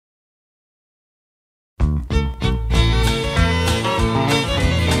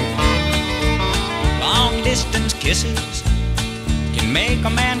kisses can make a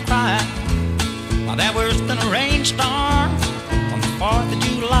man cry. Well, they're worse than a rainstorm on the 4th of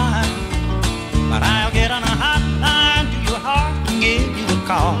July. But I'll get on a hotline to your heart and give you a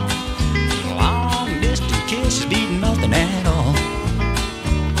call. Long distance kisses be nothing at all.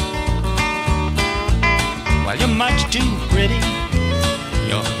 Well, you're much too pretty,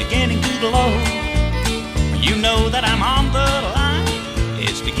 you're beginning to glow. You know that I'm on the line,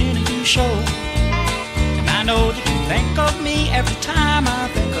 it's beginning to show. And I know that you think of me every time I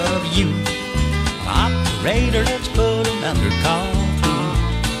think of you. Operator, let's put another call through.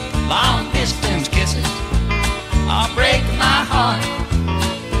 Long distance kisses are breaking my heart.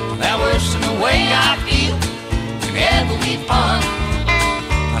 They're worse than the way I feel whenever we part.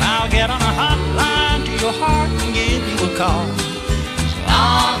 But I'll get on a hotline to your heart and give you a call.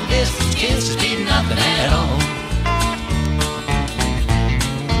 Long distance kisses be nothing at all.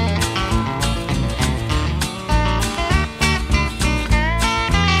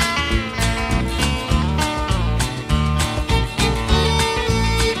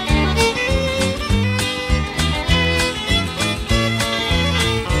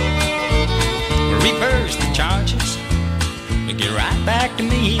 Reverse the charges, get right back to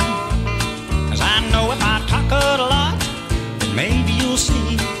me. 'Cause I know if I talk a lot, then maybe you'll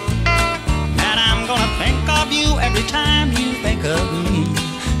see that I'm gonna think of you every time you think of me.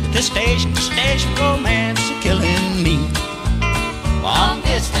 But this station to station romance is killing me. Long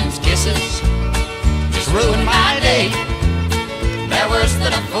distance kisses just ruin my day. They're worse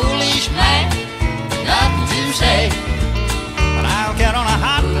than a